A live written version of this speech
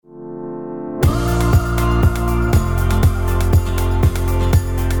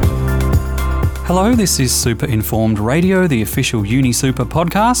Hello, this is Super Informed Radio, the official UniSuper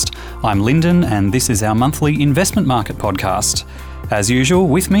podcast. I'm Lyndon, and this is our monthly investment market podcast. As usual,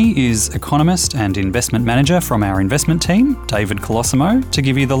 with me is economist and investment manager from our investment team, David Colosimo, to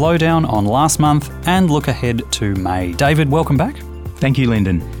give you the lowdown on last month and look ahead to May. David, welcome back. Thank you,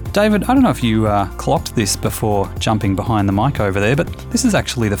 Lyndon. David, I don't know if you clocked this before jumping behind the mic over there, but this is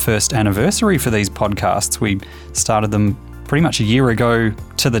actually the first anniversary for these podcasts. We started them pretty much a year ago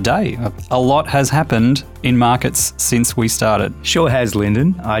to the day. A lot has happened in markets since we started. Sure has,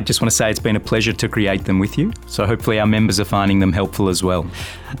 Lyndon. I just want to say it's been a pleasure to create them with you. So hopefully our members are finding them helpful as well.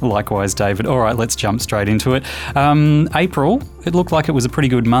 Likewise, David. All right, let's jump straight into it. April, it looked like it was a pretty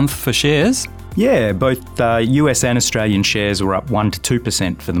good month for shares. Yeah, both US and Australian shares were up 1% to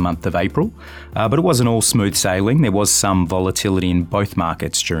 2% for the month of April. But it wasn't all smooth sailing. There was some volatility in both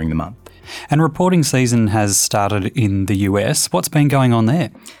markets during the month. And reporting season has started in the US. What's been going on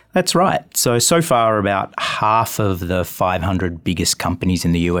there? That's right. So far, about half of the 500 biggest companies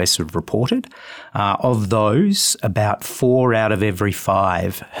in the US have reported. Of those, about 4 out of every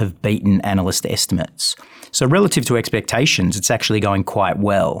 5 have beaten analyst estimates. So relative to expectations, it's actually going quite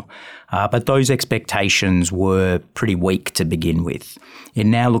well. But those expectations were pretty weak to begin with. It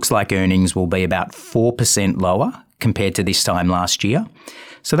now looks like earnings will be about 4% lower compared to this time last year.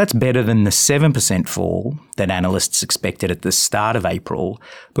 So that's better than the 7% fall that analysts expected at the start of April.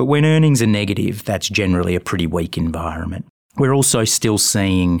 But when earnings are negative, that's generally a pretty weak environment. We're also still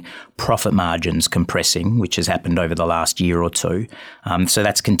seeing profit margins compressing, which has happened over the last year or two. So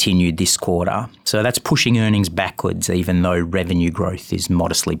that's continued this quarter. So that's pushing earnings backwards, even though revenue growth is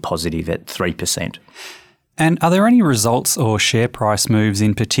modestly positive at 3%. And are there any results or share price moves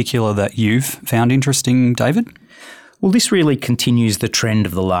in particular that you've found interesting, David? Well, this really continues the trend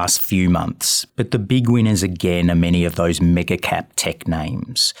of the last few months, but the big winners again are many of those mega cap tech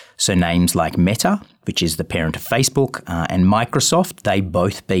names. So names like Meta, which is the parent of Facebook, and Microsoft, they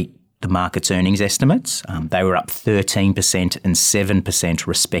both beat the market's earnings estimates. They were up 13% and 7%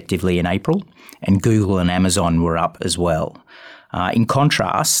 respectively in April, and Google and Amazon were up as well. In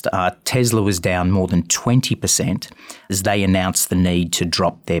contrast, Tesla was down more than 20% as they announced the need to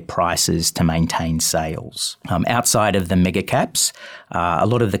drop their prices to maintain sales. Outside of the mega caps, a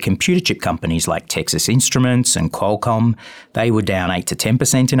lot of the computer chip companies like Texas Instruments and Qualcomm, they were down 8 to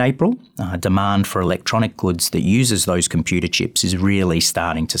 10% in April. Demand for electronic goods that uses those computer chips is really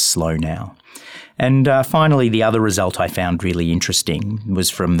starting to slow now. And finally, the other result I found really interesting was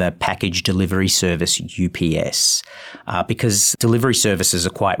from the package delivery service UPS, because delivery services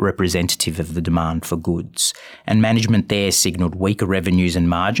are quite representative of the demand for goods, and management there signalled weaker revenues and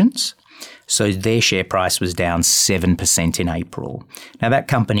margins. So their share price was down 7% in April. Now that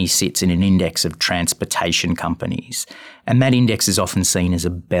company sits in an index of transportation companies, and that index is often seen as a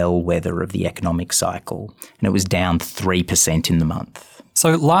bellwether of the economic cycle, and it was down 3% in the month.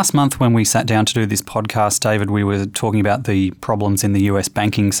 So last month when we sat down to do this podcast, David, we were talking about the problems in the US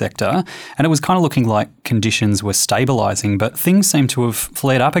banking sector, and it was kind of looking like conditions were stabilising, but things seem to have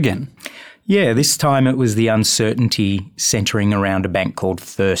flared up again. Yeah, this time it was the uncertainty centering around a bank called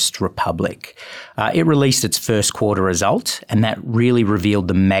First Republic. It released its first quarter result, and that really revealed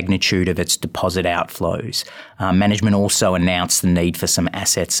the magnitude of its deposit outflows. Management also announced the need for some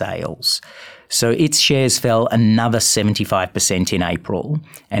asset sales. So its shares fell another 75% in April,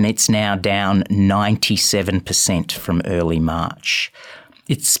 and it's now down 97% from early March.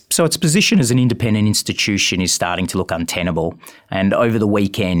 Its position as an independent institution is starting to look untenable, and over the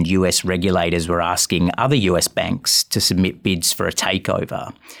weekend, US regulators were asking other US banks to submit bids for a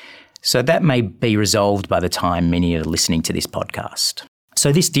takeover. So that may be resolved by the time many are listening to this podcast.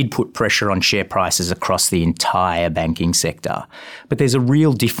 So this did put pressure on share prices across the entire banking sector. But there's a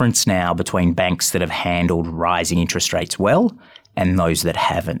real difference now between banks that have handled rising interest rates well and those that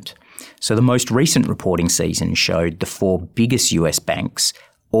haven't. So the most recent reporting season showed the 4 biggest US banks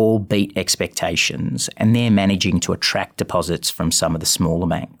all beat expectations, and they're managing to attract deposits from some of the smaller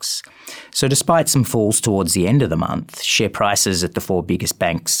banks. So despite some falls towards the end of the month, share prices at the 4 biggest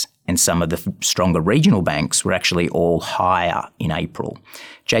banks and some of the stronger regional banks were actually all higher in April.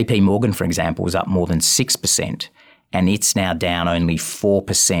 JP Morgan, for example, was up more than 6%, and it's now down only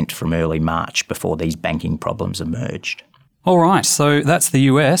 4% from early March before these banking problems emerged. All right, so that's the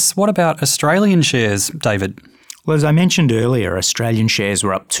US. What about Australian shares, David? Well, as I mentioned earlier, Australian shares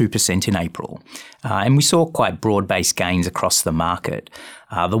were up 2% in April, and we saw quite broad-based gains across the market.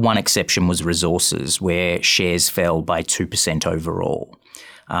 The one exception was resources, where shares fell by 2% overall.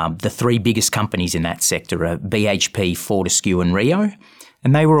 The 3 biggest companies in that sector are BHP, Fortescue and Rio,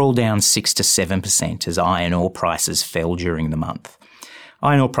 and they were all down 6 to 7% as iron ore prices fell during the month.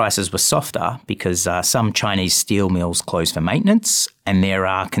 Iron ore prices were softer because some Chinese steel mills closed for maintenance, and there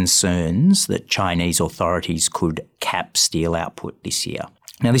are concerns that Chinese authorities could cap steel output this year.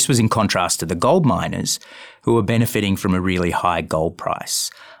 Now, this was in contrast to the gold miners, who were benefiting from a really high gold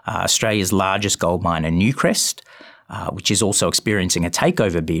price. Australia's largest gold miner, Newcrest, which is also experiencing a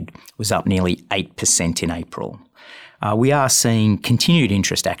takeover bid, was up nearly 8% in April. We are seeing continued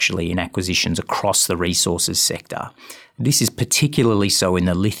interest, actually, in acquisitions across the resources sector. This is particularly so in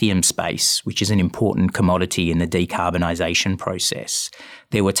the lithium space, which is an important commodity in the decarbonisation process.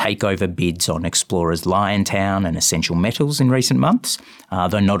 There were takeover bids on Explorer's Liontown and Essential Metals in recent months,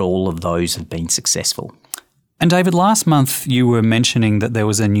 though not all of those have been successful. And David, last month you were mentioning that there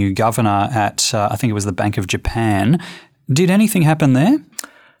was a new governor at, I think it was the Bank of Japan. Did anything happen there?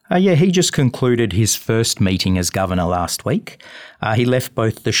 He just concluded his first meeting as governor last week. He left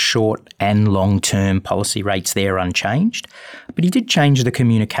both the short and long-term policy rates there unchanged, but he did change the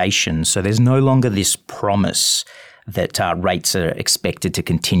communication, so there's no longer this promise that rates are expected to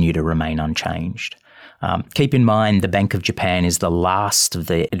continue to remain unchanged. Keep in mind, the Bank of Japan is the last of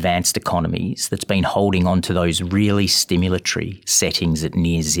the advanced economies that's been holding on to those really stimulatory settings at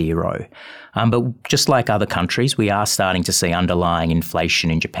near zero. But just like other countries, we are starting to see underlying inflation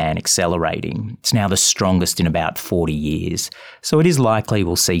in Japan accelerating. It's now the strongest in about 40 years. So it is likely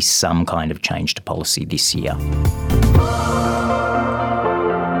we'll see some kind of change to policy this year.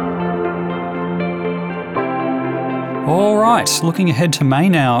 All right, looking ahead to May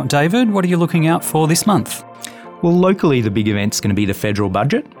now. David, what are you looking out for this month? Well, locally, the big event's going to be the federal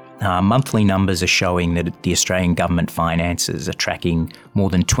budget. Monthly numbers are showing that the Australian government finances are tracking more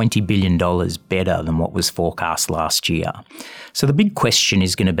than $20 billion better than what was forecast last year. So the big question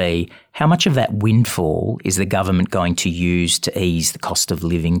is going to be, how much of that windfall is the government going to use to ease the cost of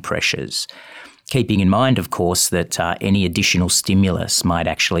living pressures? Keeping in mind, of course, that any additional stimulus might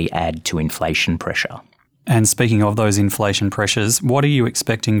actually add to inflation pressure. And speaking of those inflation pressures, what are you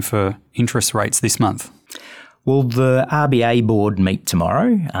expecting for interest rates this month? Well, the RBA board meet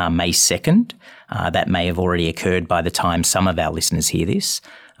tomorrow, May 2nd. That may have already occurred by the time some of our listeners hear this.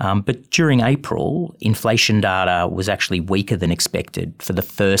 But during April, inflation data was actually weaker than expected for the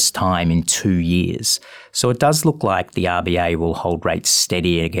first time in 2 years. So it does look like the RBA will hold rates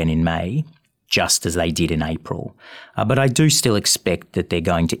steady again in May, just as they did in April. But I do still expect that they're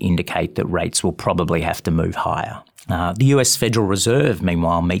going to indicate that rates will probably have to move higher. The US Federal Reserve,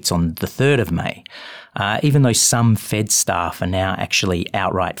 meanwhile, meets on the 3rd of May. Even though some Fed staff are now actually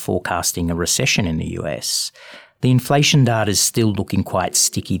outright forecasting a recession in the US, the inflation data is still looking quite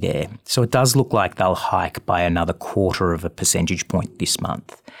sticky there. So it does look like they'll hike by another 0.25 percentage point this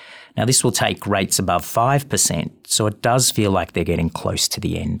month. Now, this will take rates above 5%, so it does feel like they're getting close to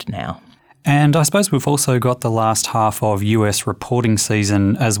the end now. And I suppose we've also got the last half of US reporting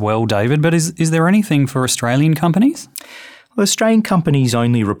season as well, David, but is there anything for Australian companies? Well, Australian companies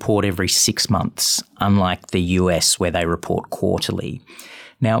only report every 6 months, unlike the US where they report quarterly.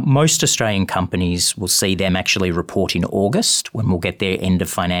 Now, most Australian companies will see them actually report in August when we'll get their end of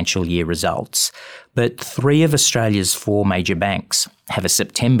financial year results. But 3 of Australia's 4 major banks have a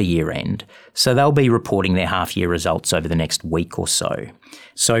September year end, so they'll be reporting their half-year results over the next week or so.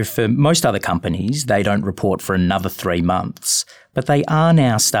 So for most other companies, they don't report for another 3 months, but they are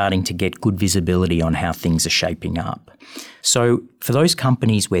now starting to get good visibility on how things are shaping up. So for those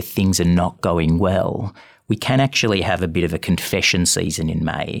companies where things are not going well, we can actually have a bit of a confession season in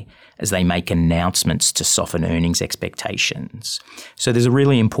May as they make announcements to soften earnings expectations. So there's a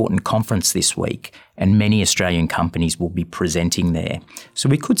really important conference this week and many Australian companies will be presenting there. So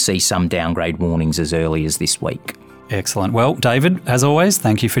we could see some downgrade warnings as early as this week. Excellent. Well, David, as always,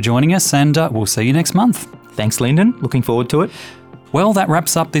 thank you for joining us and we'll see you next month. Thanks, Lyndon. Looking forward to it. Well, that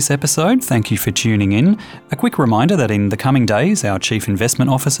wraps up this episode. Thank you for tuning in. A quick reminder that in the coming days, our Chief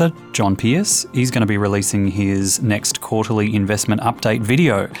Investment Officer, John Pearce, is going to be releasing his next quarterly investment update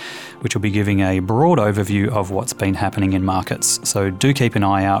video, which will be giving a broad overview of what's been happening in markets. So do keep an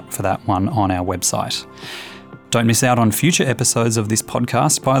eye out for that one on our website. Don't miss out on future episodes of this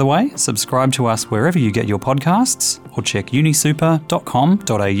podcast, by the way. Subscribe to us wherever you get your podcasts or check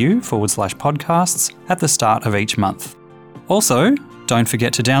unisuper.com.au/podcasts at the start of each month. Also, don't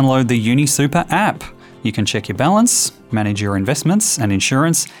forget to download the UniSuper app. You can check your balance, manage your investments and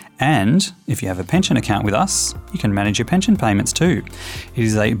insurance, and if you have a pension account with us, you can manage your pension payments too. It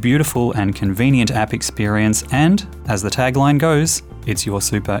is a beautiful and convenient app experience, and as the tagline goes, it's your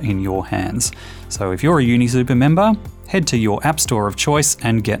super in your hands. So if you're a UniSuper member, head to your app store of choice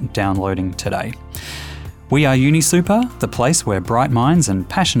and get downloading today. We are UniSuper, the place where bright minds and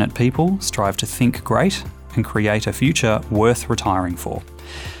passionate people strive to think great and create a future worth retiring for.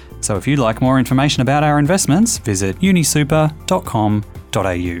 So if you'd like more information about our investments, visit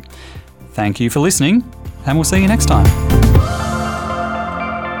unisuper.com.au. Thank you for listening, and we'll see you next time.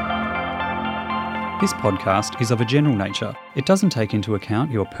 This podcast is of a general nature. It doesn't take into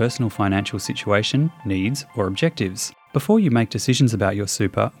account your personal financial situation, needs, or objectives. Before you make decisions about your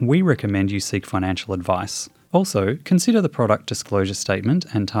super, we recommend you seek financial advice. Also, consider the product disclosure statement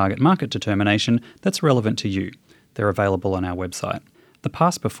and target market determination that's relevant to you. They're available on our website. The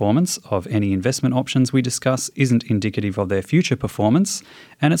past performance of any investment options we discuss isn't indicative of their future performance,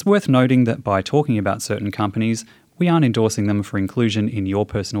 and it's worth noting that by talking about certain companies, we aren't endorsing them for inclusion in your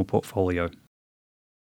personal portfolio.